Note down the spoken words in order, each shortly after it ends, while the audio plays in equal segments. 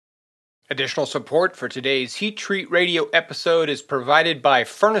Additional support for today's Heat Treat Radio episode is provided by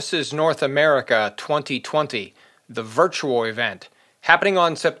Furnaces North America 2020, the virtual event, happening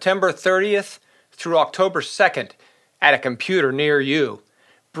on September 30th through October 2nd at a computer near you.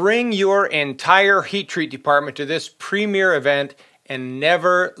 Bring your entire heat treat department to this premier event and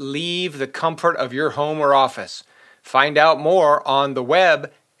never leave the comfort of your home or office. Find out more on the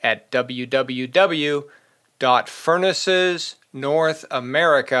web at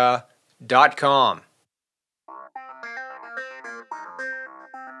www.furnacesnorthamerica.com.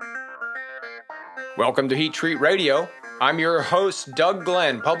 Welcome to Heat Treat Radio. I'm your host, Doug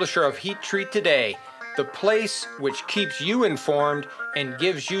Glenn, publisher of Heat Treat Today, the place which keeps you informed and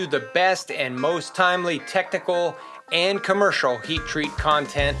gives you the best and most timely technical and commercial heat treat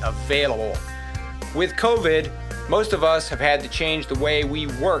content available. With COVID, most of us have had to change the way we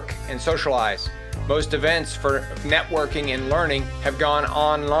work and socialize. Most events for networking and learning have gone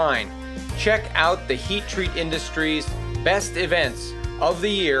online. Check out the heat treat industry's best events of the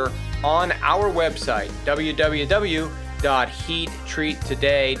year on our website,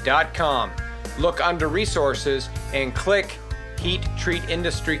 www.heattreattoday.com. Look under resources and click Heat Treat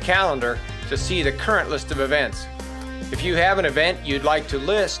Industry Calendar to see the current list of events. If you have an event you'd like to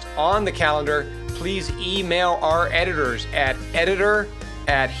list on the calendar, please email our editors at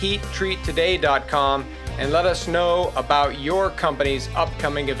editor@heattreattoday.com and let us know about your company's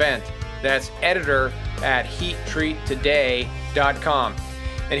upcoming event. That's editor@heattreattoday.com.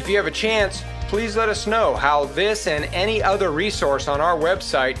 And if you have a chance, please let us know how this and any other resource on our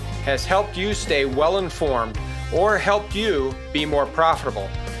website has helped you stay well informed or helped you be more profitable.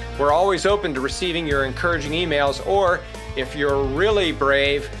 We're always open to receiving your encouraging emails, or if you're really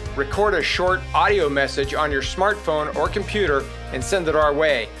brave, record a short audio message on your smartphone or computer and send it our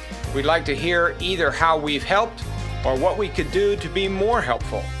way. We'd like to hear either how we've helped or what we could do to be more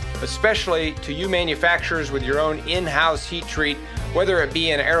helpful, especially to you manufacturers with your own in-house heat treat, whether it be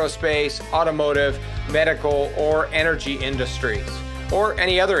in aerospace, automotive, medical, or energy industries, or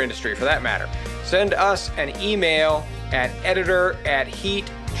any other industry for that matter. Send us an email at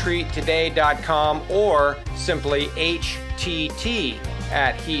editor@heattreattoday.com or simply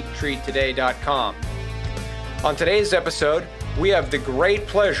htt@heattreattoday.com. On today's episode, we have the great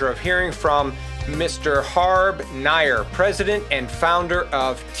pleasure of hearing from Mr. Harb Nair, President and founder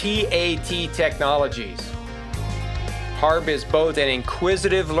of TAT Technologies. Harb is both an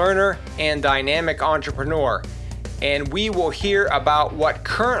inquisitive learner and dynamic entrepreneur, and we will hear about what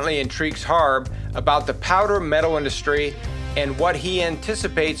currently intrigues Harb about the powder metal industry and what he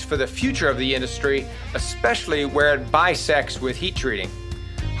anticipates for the future of the industry, especially where it bisects with heat treating.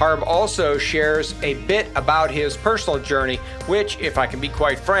 Harb also shares a bit about his personal journey, which, if I can be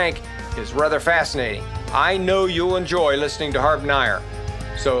quite frank, is rather fascinating. I know you'll enjoy listening to Harb Nair.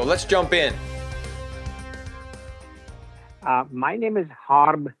 So let's jump in. My name is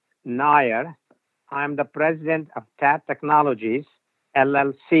Harb Nair. I'm the president of TAT Technologies,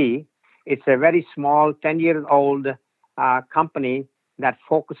 LLC. It's a very small, 10-year-old company that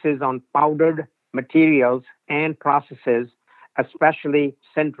focuses on powdered materials and processes, especially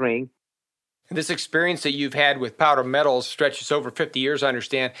sintering. This experience that you've had with powder metals stretches over 50 years, I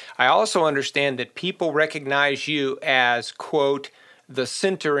understand. I also understand that people recognize you as, quote, the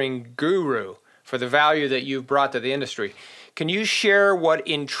sintering guru for the value that you've brought to the industry. Can you share what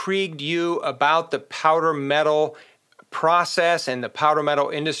intrigued you about the powder metal process and the powder metal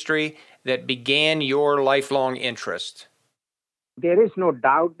industry that began your lifelong interest? There is no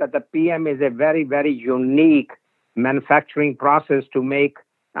doubt that the PM is a very, very unique manufacturing process to make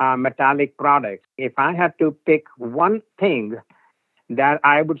metallic products. If I had to pick one thing that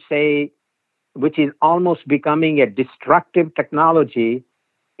I would say, which is almost becoming a destructive technology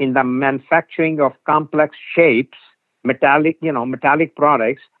in the manufacturing of complex shapes, metallic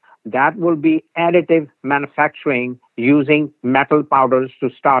products, that will be additive manufacturing using metal powders to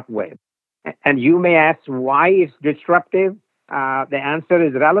start with. And you may ask why it's disruptive. The answer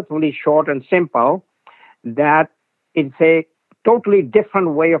is relatively short and simple, that it's a totally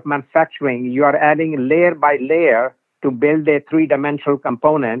different way of manufacturing. You are adding layer by layer to build a three-dimensional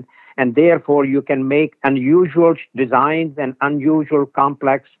component, and therefore you can make unusual designs and unusual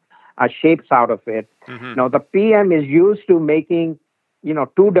complex shapes out of it. Mm-hmm. Now, the PM is used to making,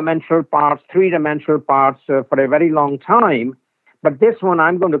 two-dimensional parts, three-dimensional parts for a very long time. But this one,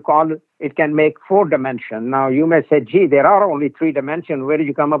 I'm going to call it can make four-dimension. Now, you may say, gee, there are only three-dimension. Where did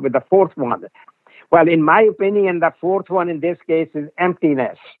you come up with the fourth one? Well, in my opinion, the fourth one in this case is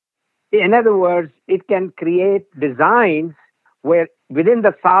emptiness. In other words, it can create designs where within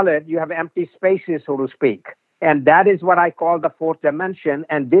the solid you have empty spaces, so to speak. And that is what I call the fourth dimension.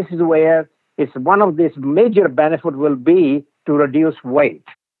 And this is where it's one of these major benefit will be to reduce weight.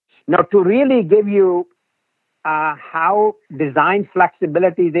 Now, to really give you how design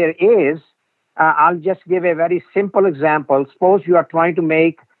flexibility there is, I'll just give a very simple example. Suppose you are trying to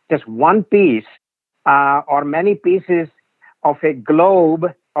make just one piece or many pieces of a globe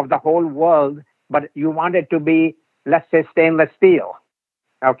of the whole world, but you want it to be, let's say, stainless steel,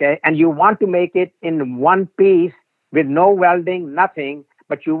 okay? And you want to make it in one piece with no welding, nothing,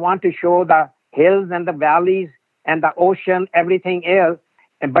 but you want to show the hills and the valleys and the ocean, everything else,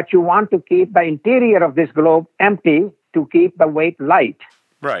 but you want to keep the interior of this globe empty to keep the weight light.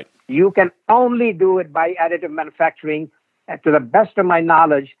 Right. You can only do it by additive manufacturing. To the best of my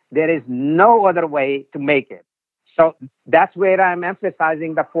knowledge, there is no other way to make it. So that's where I'm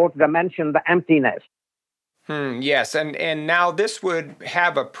emphasizing the fourth dimension, the emptiness. Yes, and now this would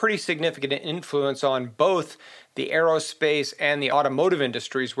have a pretty significant influence on both the aerospace and the automotive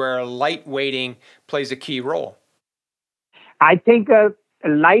industries, where lightweighting plays a key role. I think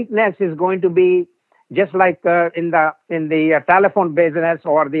lightness is going to be just like in the telephone business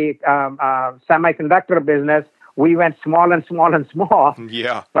or the semiconductor business. We went small and small and small.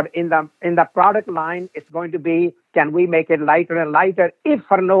 Yeah. But in the product line, it's going to be, can we make it lighter and lighter, if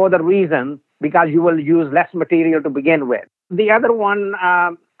for no other reason, because you will use less material to begin with. The other one,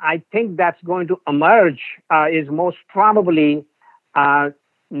 I think that's going to emerge is most probably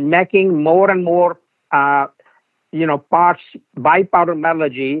making more and more, parts by powder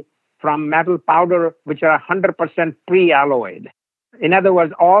metallurgy from metal powder, which are 100% pre-alloyed. In other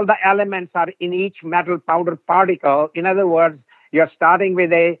words, all the elements are in each metal powder particle. In other words, you're starting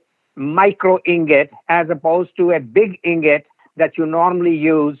with a micro ingot as opposed to a big ingot that you normally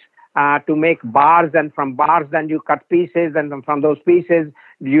use to make bars. And from bars, then you cut pieces. And from those pieces,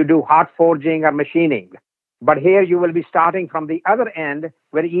 you do hot forging or machining. But here you will be starting from the other end,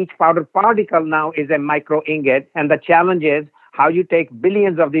 where each powder particle now is a micro ingot. And the challenge is how you take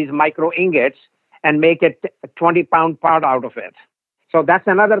billions of these micro ingots and make a 20-pound part out of it. So that's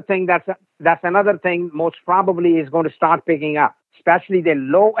another thing. That's another thing most probably is going to start picking up, especially the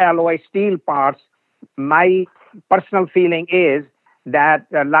low alloy steel parts. My personal feeling is that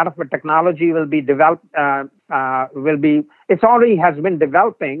a lot of the technology will be developed. It already has been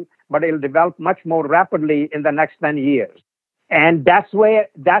developing, but it'll develop much more rapidly in the next 10 years. And that's where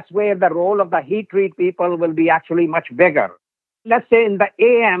the role of the heat treat people will be actually much bigger. Let's say in the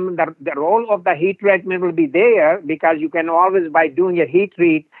AM, the role of the heat treatment will be there, because you can always, by doing a heat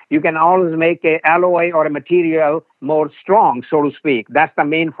treat, you can always make an alloy or a material more strong, so to speak. That's the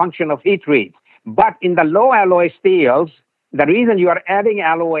main function of heat treat. But in the low alloy steels, the reason you are adding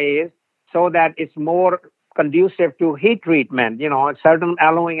alloy is so that it's more conducive to heat treatment. Certain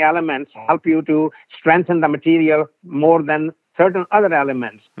alloying elements help you to strengthen the material more than certain other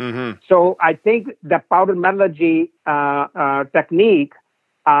elements. Mm-hmm. So I think the powder metallurgy technique,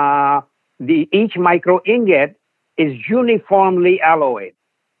 each micro ingot is uniformly alloyed,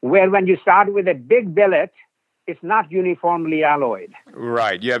 where when you start with a big billet, it's not uniformly alloyed.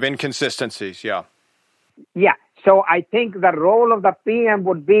 Right. You have inconsistencies. Yeah. Yeah. So I think the role of the PM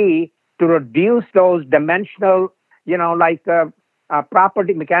would be to reduce those dimensional, mechanical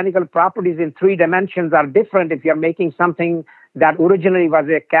properties in 3 dimensions are different if you're making something that originally was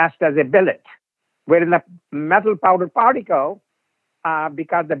cast as a billet. Where in the metal powder particle,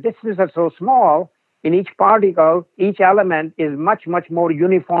 because the distances are so small, in each particle, each element is much, much more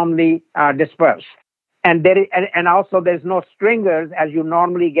uniformly dispersed. And also there's no stringers as you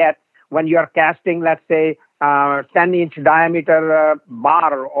normally get when you're casting, let's say, 10-inch diameter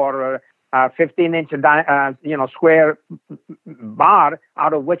bar or 15-inch square bar,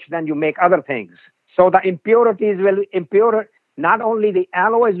 out of which then you make other things. So the impurities not only the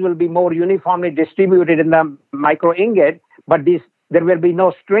alloys will be more uniformly distributed in the micro ingot, but there will be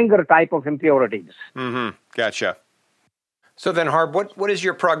no stringer type of impurities. Mm-hmm. Gotcha. So then, Harb, what is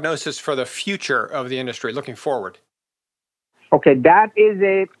your prognosis for the future of the industry looking forward? Okay, that is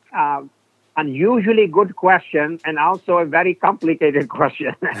a unusually good question, and also a very complicated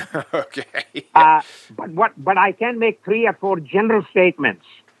question. Okay. But I can make 3 or 4 general statements.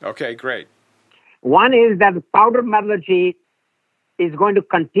 Okay, great. One is that powder metallurgy is going to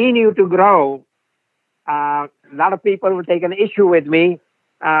continue to grow. A lot of people will take an issue with me.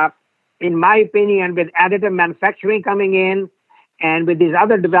 In my opinion, with additive manufacturing coming in and with these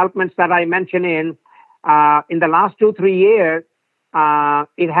other developments that I mentioned in the last 2-3 years,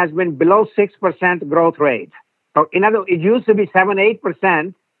 it has been below 6% growth rate. So in other words, it used to be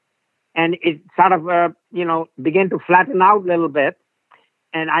 7-8%, and it sort of began to flatten out a little bit.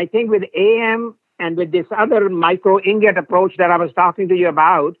 And I think with AM And with this other micro ingot approach that I was talking to you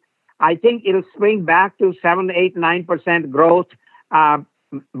about, I think it'll spring back to 7, 8, 9% growth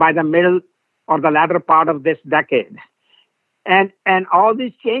by the middle or the latter part of this decade. And all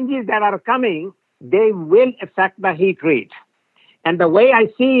these changes that are coming, they will affect the heat treat. And the way I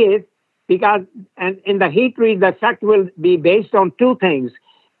see it, because and in the heat treat, the effect will be based on two things.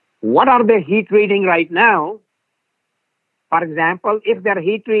 What are they heat treating right now? For example, if they're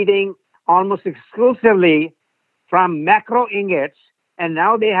heat treating almost exclusively from macro ingots, and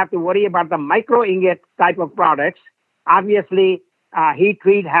now they have to worry about the micro ingot type of products, obviously heat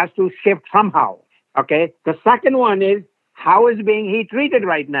treat has to shift somehow. Okay. The second one is how is being heat treated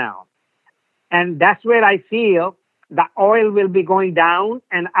right now. And that's where I feel the oil will be going down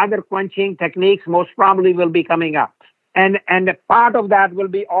and other quenching techniques most probably will be coming up. And a part of that will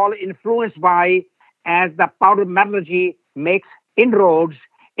be all influenced by as the powder metallurgy makes inroads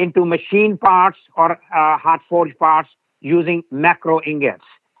into machine parts or hot forge parts using macro ingots.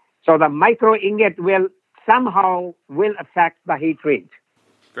 So the micro ingot will somehow affect the heat treat.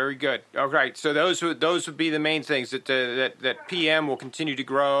 Very good. All right. So those would be the main things that PM will continue to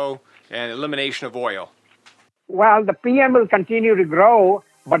grow and elimination of oil. Well, the PM will continue to grow,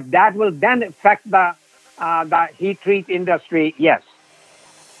 but that will then affect the heat treat industry. Yes.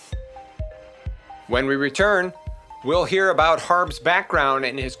 When we return, we'll hear about Harb's background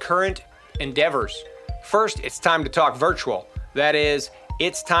and his current endeavors. First, it's time to talk virtual. That is,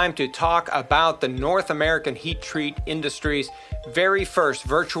 it's time to talk about the North American heat treat industry's very first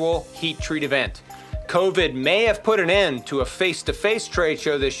virtual heat treat event. COVID may have put an end to a face-to-face trade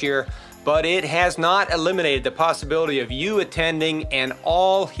show this year, but it has not eliminated the possibility of you attending an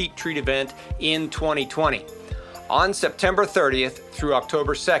all heat treat event in 2020. On September 30th through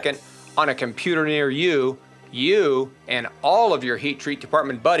October 2nd, on a computer near you, you and all of your heat treat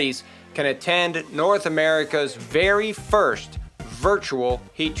department buddies can attend North America's very first virtual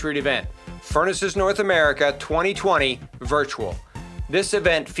heat treat event, Furnaces North America 2020 Virtual. This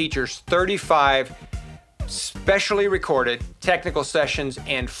event features 35 specially recorded technical sessions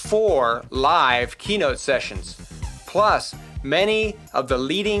and 4 live keynote sessions. Plus, many of the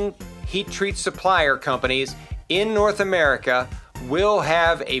leading heat treat supplier companies in North America will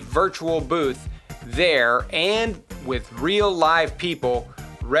have a virtual booth there and with real live people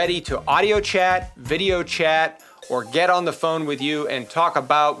ready to audio chat, video chat, or get on the phone with you and talk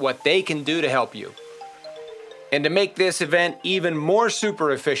about what they can do to help you. And to make this event even more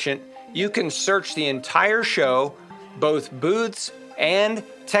super efficient, you can search the entire show, both booths and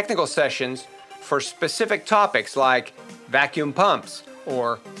technical sessions, for specific topics like vacuum pumps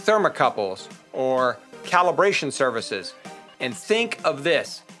or thermocouples or calibration services. And think of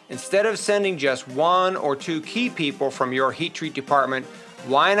this, instead of sending just 1 or 2 key people from your heat treat department,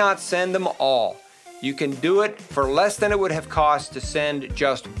 why not send them all? You can do it for less than it would have cost to send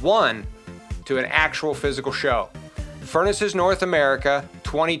just 1 to an actual physical show. Furnaces North America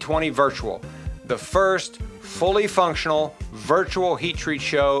 2020 Virtual, the first fully functional virtual heat treat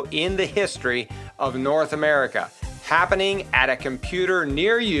show in the history of North America, happening at a computer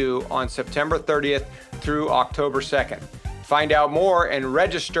near you on September 30th through October 2nd. Find out more and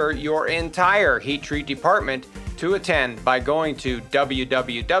register your entire heat treat department to attend by going to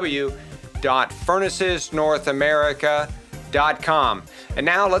www.furnacesnorthamerica.com. And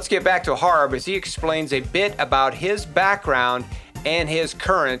now let's get back to Harb as he explains a bit about his background and his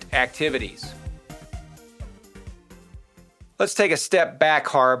current activities. Let's take a step back,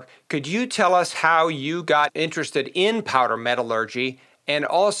 Harb. Could you tell us how you got interested in powder metallurgy and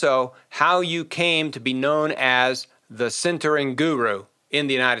also how you came to be known as the sintering guru in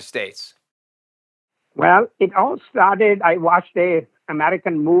the United States? Well, it all started, I watched an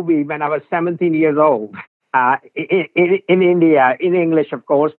American movie when I was 17 years old in India, in English, of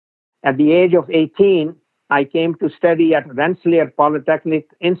course. At the age of 18, I came to study at Rensselaer Polytechnic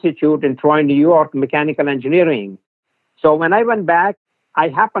Institute in Troy, New York, mechanical engineering. So when I went back, I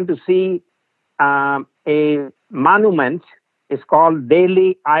happened to see a monument. It's called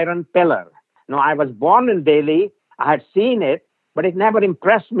Delhi Iron Pillar. Now, I was born in Delhi. I had seen it, but it never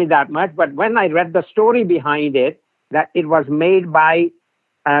impressed me that much. But when I read the story behind it, that it was made by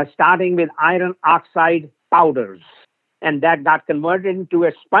starting with iron oxide powders, and that got converted into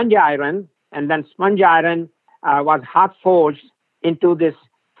a sponge iron, and then sponge iron was hot forged into this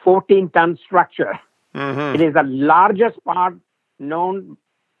 14-ton structure. Mm-hmm. It is the largest part known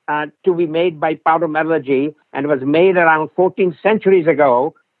to be made by powder metallurgy, and was made around 14 centuries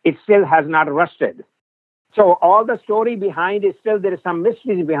ago. It still has not rusted. So all the story behind it, still there is some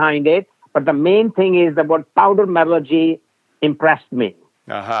mystery behind it, but the main thing is that what powder metallurgy impressed me.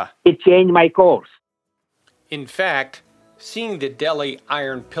 It changed my course. In fact, seeing the Delhi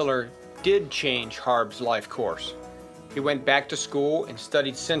iron pillar did change Harb's life course. He went back to school and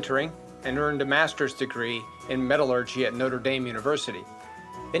studied sintering and earned a master's degree in metallurgy at Notre Dame University.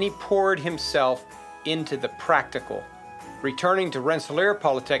 Then he poured himself into the practical, returning to Rensselaer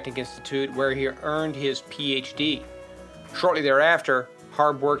Polytechnic Institute where he earned his PhD. Shortly thereafter,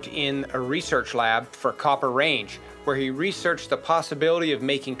 Harb worked in a research lab for Copper Range, where he researched the possibility of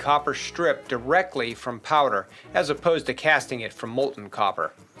making copper strip directly from powder, as opposed to casting it from molten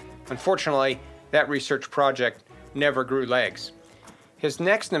copper. Unfortunately, that research project never grew legs. His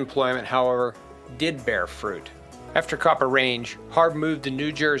next employment, however, did bear fruit. After Copper Range, Harb moved to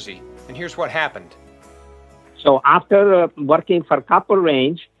New Jersey, and here's what happened. So after working for Copper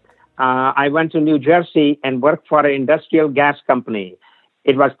Range, I went to New Jersey and worked for an industrial gas company.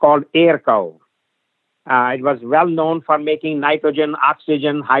 It was called AERCO. It was well known for making nitrogen,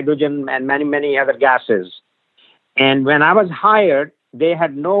 oxygen, hydrogen, and many, many other gases. And when I was hired, they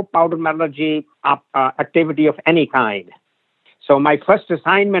had no powder metallurgy activity of any kind. So my first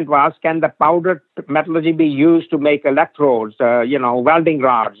assignment was, can the powder metallurgy be used to make electrodes, welding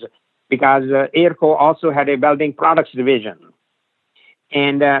rods? Because AERCO also had a welding products division.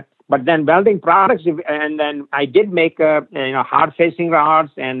 And but then welding products, and then I did make hard-facing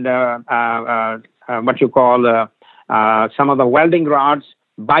rods and what you call some of the welding rods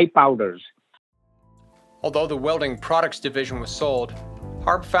by powders. Although the welding products division was sold,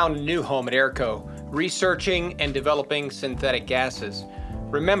 Harb found a new home at AERCO, researching and developing synthetic gases.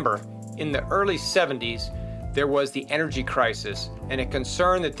 Remember, in the early 70s, there was the energy crisis and a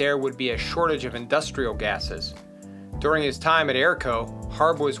concern that there would be a shortage of industrial gases. During his time at AERCO,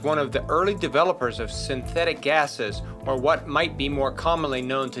 Harb was one of the early developers of synthetic gases, or what might be more commonly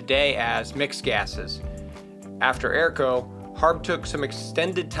known today as mixed gases. After AERCO, Harb took some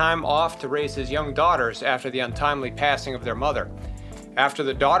extended time off to raise his young daughters after the untimely passing of their mother. After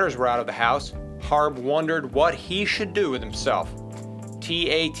the daughters were out of the house, Harb wondered what he should do with himself.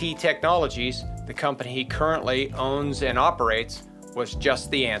 TAT Technologies, the company he currently owns and operates, was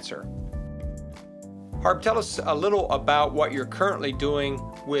just the answer. Harb, tell us a little about what you're currently doing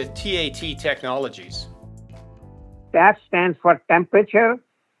with TAT Technologies. That stands for temperature,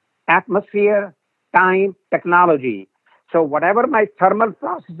 atmosphere, time, technology. So whatever my thermal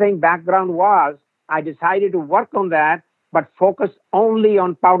processing background was, I decided to work on that, but focus only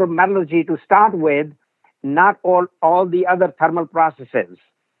on powder metallurgy to start with, not all the other thermal processes.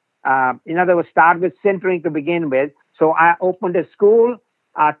 In other words, start with sintering to begin with. So I opened a school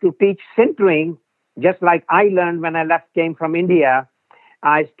to teach sintering, just like I learned when I came from India,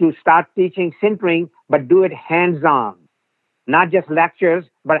 to start teaching sintering, but do it hands-on. Not just lectures,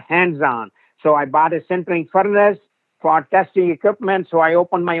 but hands-on. So I bought a sintering furnace for testing equipment. So I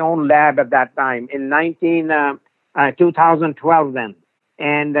opened my own lab at that time in 2012 then.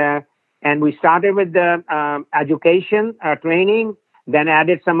 And we started with the education, training, then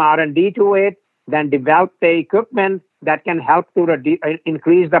added some R&D to it, then developed the equipment that can help to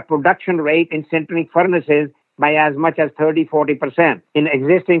increase the production rate in sintering furnaces by as much as 30-40% in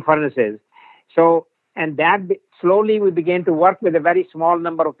existing furnaces. So, and that slowly we began to work with a very small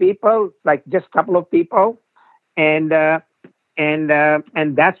number of people, like just a couple of people, and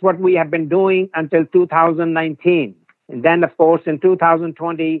that's what we have been doing until 2019. And then, of course, in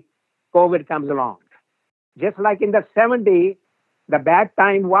 2020, COVID comes along. Just like in the 70s, the bad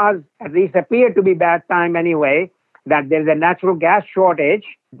time was, at least appeared to be bad time anyway, that there's a natural gas shortage.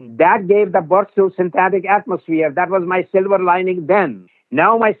 That gave the birth to synthetic atmosphere. That was my silver lining then.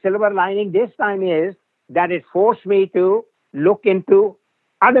 Now my silver lining this time is that it forced me to look into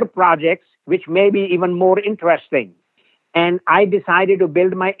other projects which may be even more interesting. And I decided to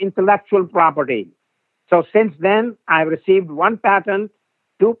build my intellectual property. So since then, I've received 1 patent,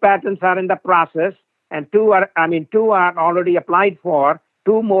 2 patents are in the process, and 2 are already applied for,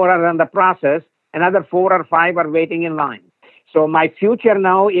 2 more are in the process, another 4 or 5 are waiting in line. So my future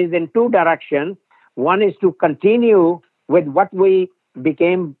now is in 2 directions. One is to continue with what we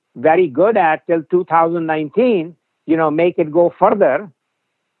became very good at till 2019, make it go further.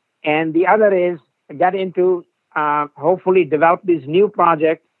 And the other is get into, hopefully develop these new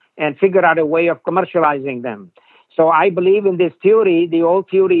projects and figure out a way of commercializing them. So I believe in this theory. The old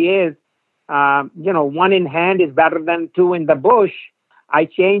theory is, 1 in hand is better than 2 in the bush. I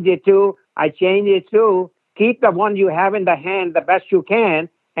change it to keep the one you have in the hand the best you can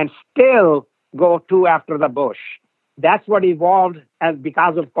and still go 2 after the bush. That's what evolved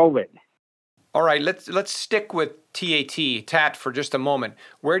because of COVID. All right, let's stick with TAT for just a moment.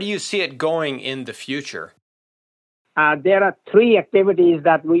 Where do you see it going in the future? there are three activities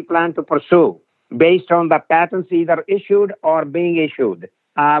that we plan to pursue based on the patents either issued or being issued.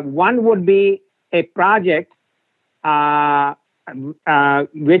 One would be a project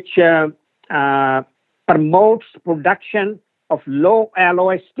which promotes production of low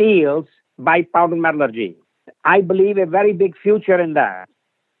alloy steels by powder metallurgy. I believe a very big future in that.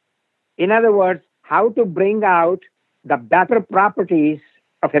 In other words, how to bring out the better properties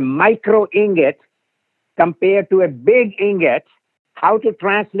of a micro ingot compared to a big ingot, how to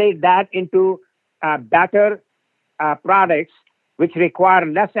translate that into better products which require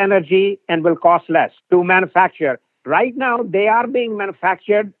less energy and will cost less to manufacture. Right now, they are being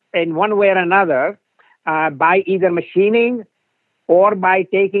manufactured in one way or another by either machining or by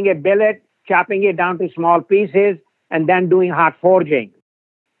taking a billet, chopping it down to small pieces, and then doing hot forging.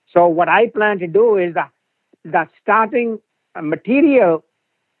 So what I plan to do is the starting material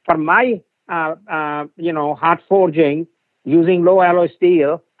for my hot forging using low alloy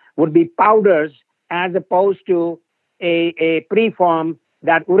steel would be powders as opposed to a preform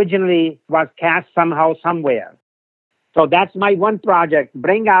that originally was cast somehow somewhere. So that's my one project,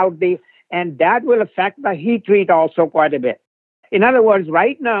 bring out and that will affect the heat treat also quite a bit. In other words,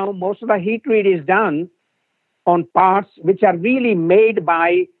 right now, most of the heat treat is done on parts which are really made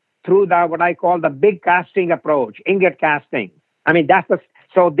through what I call the big casting approach, ingot casting. I mean,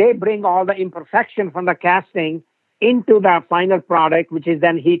 so they bring all the imperfection from the casting into the final product, which is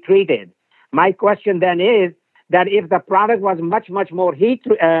then heat treated. My question then is that if the product was much more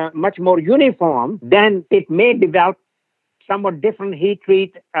uniform, then it may develop somewhat different heat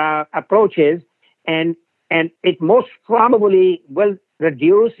treat approaches, and it most probably will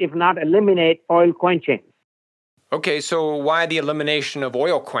reduce, if not eliminate, oil quenching. Okay, so why the elimination of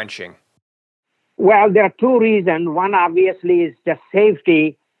oil quenching? Well, there are two reasons. One, obviously, is just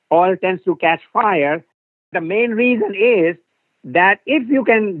safety. Oil tends to catch fire. The main reason is that if you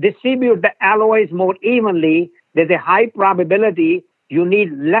can distribute the alloys more evenly, there's a high probability you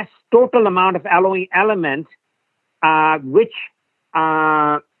need less total amount of alloying elements, which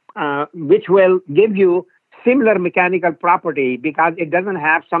will give you similar mechanical property because it doesn't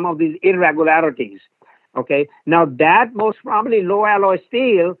have some of these irregularities. Okay. Now that most probably low alloy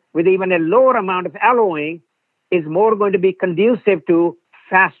steel with even a lower amount of alloying is more going to be conducive to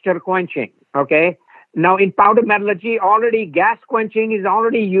faster quenching. Okay. Now in powder metallurgy, already gas quenching is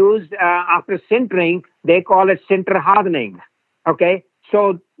already used after sintering. They call it sinter hardening. Okay.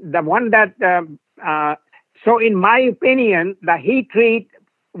 So the one that, so in my opinion, the heat treat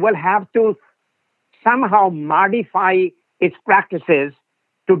will have to somehow modify its practices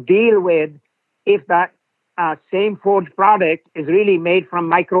to deal with if the same forged product is really made from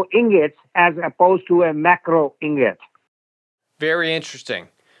micro ingots as opposed to a macro ingot. Very interesting.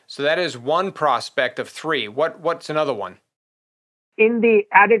 So that is one prospect of three. What's another one? In the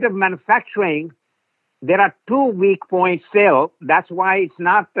additive manufacturing, there are two weak points still. That's why it's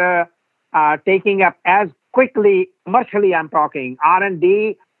not taking up as quickly, commercially I'm talking.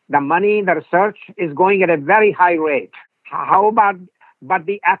 R&D, the money, the research is going at a very high rate. How about, but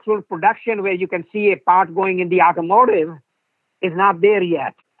the actual production where you can see a part going in the automotive is not there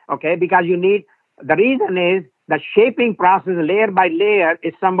yet, okay? Because the reason is the shaping process layer by layer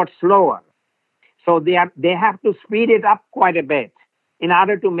is somewhat slower. So they have to speed it up quite a bit in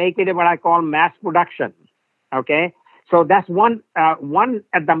order to make it what I call mass production, okay? So that's one at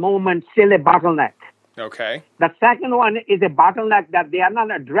the moment still a bottleneck. Okay. The second one is a bottleneck that they are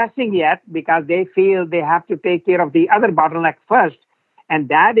not addressing yet because they feel they have to take care of the other bottleneck first. And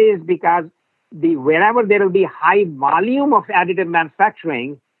that is because wherever there will be high volume of additive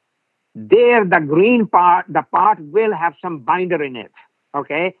manufacturing, there the green part, the part will have some binder in it.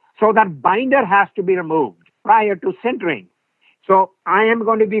 Okay. So that binder has to be removed prior to sintering. So I am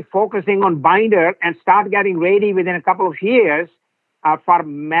going to be focusing on binder and start getting ready within a couple of years for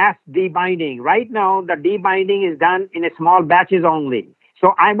mass debinding. Right now, the debinding is done in a small batches only.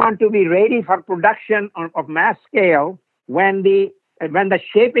 So I want to be ready for production of mass scale when the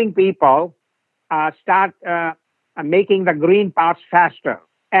shaping people start making the green parts faster.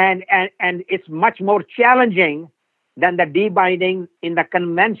 And it's much more challenging than the debinding in the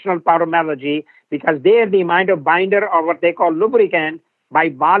conventional powder metallurgy because there the amount of binder or what they call lubricant by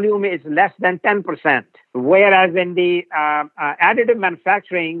volume is less than 10%. Whereas in the additive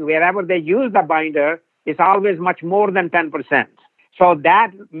manufacturing, wherever they use the binder, it's always much more than 10%. So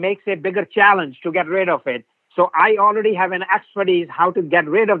that makes a bigger challenge to get rid of it. So I already have an expertise how to get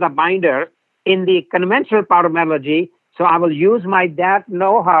rid of the binder in the conventional powder metallurgy. So I will use that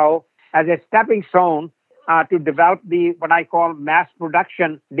know-how as a stepping stone to develop what I call mass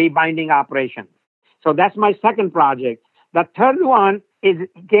production debinding operation. So that's my second project. The third one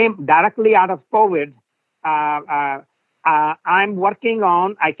came directly out of COVID. I'm working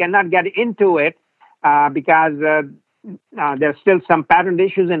on, I cannot get into it because there's still some patent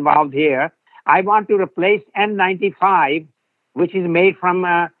issues involved here. I want to replace N95, which is made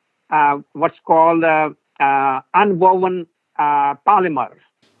from what's called unwoven polymer.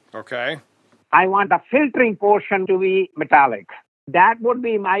 Okay. I want the filtering portion to be metallic. That would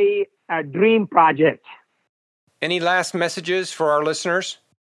be my dream project. Any last messages for our listeners?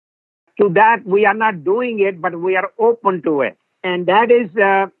 To that, we are not doing it, but we are open to it. And that is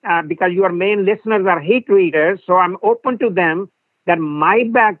because your main listeners are heat treaters, so I'm open to them that my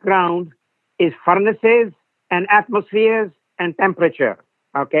background is furnaces and atmospheres and temperature,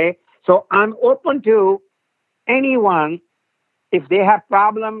 okay? So I'm open to anyone, if they have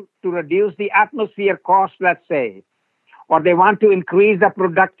problem to reduce the atmosphere cost, let's say, or they want to increase the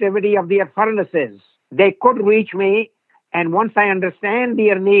productivity of their furnaces, they could reach me. And once I understand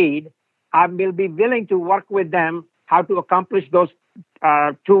their need, I will be willing to work with them how to accomplish those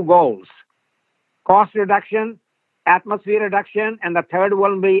two goals: cost reduction, atmosphere reduction, and the third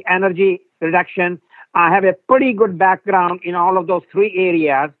one will be energy reduction. I have a pretty good background in all of those three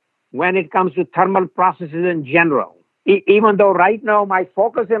areas when it comes to thermal processes in general. Even though right now my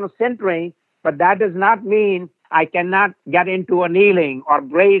focus is on sintering, but that does not mean I cannot get into annealing or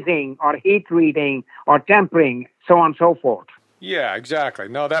brazing or heat treating or tempering, so on and so forth. Yeah, exactly.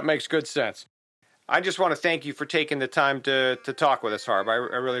 No, that makes good sense. I just want to thank you for taking the time to talk with us, Harb. I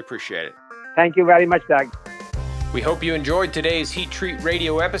really appreciate it. Thank you very much, Doug. We hope you enjoyed today's Heat Treat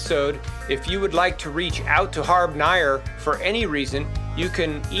Radio episode. If you would like to reach out to Harb Nair for any reason, you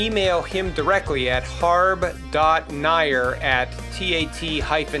can email him directly at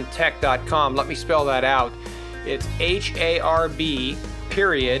harb.nair@tat-tech.com. Let me spell that out. It's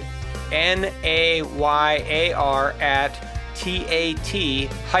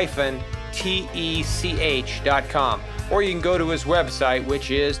Or you can go to his website,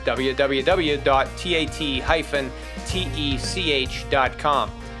 which is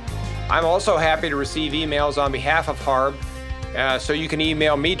www.tat-tech.com. I'm also happy to receive emails on behalf of Harb, so you can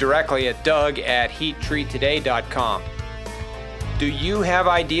email me directly at doug@heattreattoday.com. Do you have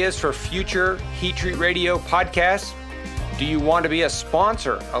ideas for future Heat Treat Radio podcasts? Do you want to be a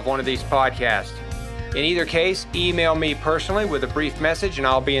sponsor of one of these podcasts? In either case, email me personally with a brief message and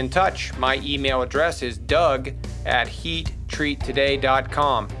I'll be in touch. My email address is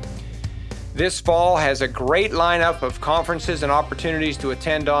doug@heattreattoday.com. This fall has a great lineup of conferences and opportunities to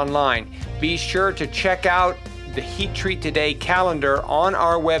attend online. Be sure to check out the Heat Treat Today calendar on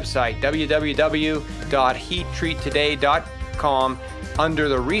our website, www.heattreattoday.com, under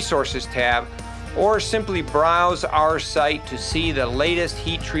the Resources tab, or simply browse our site to see the latest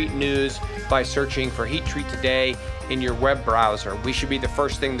Heat Treat news by searching for Heat Treat Today in your web browser. We should be the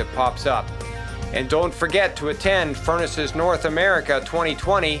first thing that pops up. And don't forget to attend Furnaces North America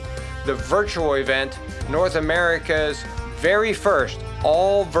 2020, the virtual event, North America's very first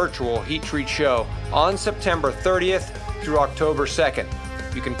all-virtual Heat Treat show on September 30th through October 2nd.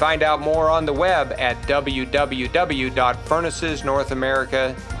 You can find out more on the web at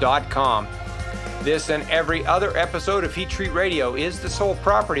www.furnacesnorthamerica.com. This and every other episode of Heat Treat Radio is the sole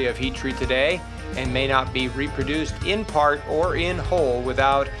property of Heat Treat Today and may not be reproduced in part or in whole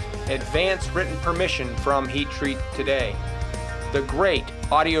without advance written permission from Heat Treat Today. The great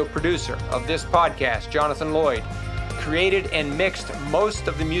audio producer of this podcast, Jonathan Lloyd, created and mixed most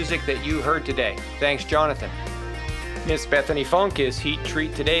of the music that you heard today. Thanks, Jonathan. Miss Bethany Funk is Heat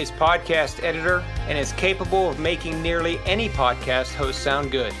Treat Today's podcast editor and is capable of making nearly any podcast host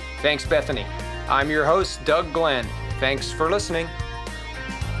sound good. Thanks, Bethany. I'm your host, Doug Glenn. Thanks for listening.